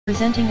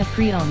Presenting a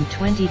pre-owned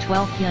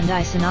 2012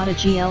 Hyundai Sonata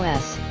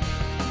GLS.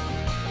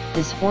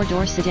 This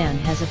four-door sedan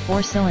has a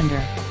four-cylinder,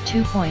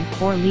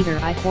 2.4-liter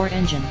i4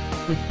 engine,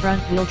 with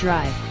front-wheel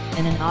drive,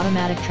 and an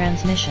automatic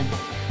transmission.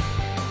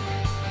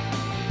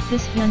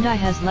 This Hyundai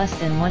has less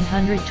than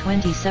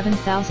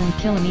 127,000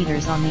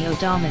 kilometers on the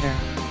odometer.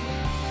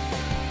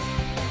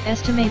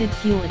 Estimated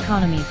fuel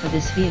economy for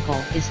this vehicle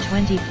is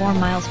 24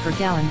 miles per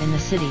gallon in the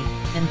city,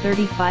 and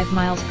 35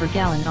 miles per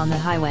gallon on the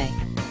highway.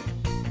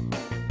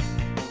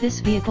 This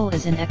vehicle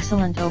is in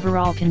excellent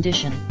overall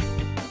condition.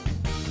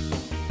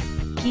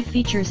 Key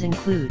features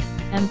include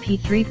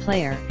MP3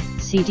 player,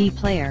 CD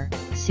player,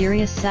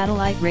 Sirius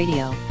satellite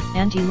radio,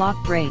 anti-lock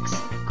brakes,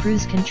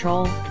 cruise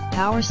control,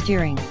 power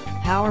steering,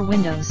 power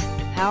windows,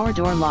 power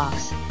door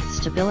locks,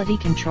 stability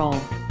control,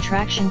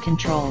 traction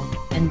control,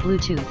 and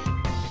Bluetooth.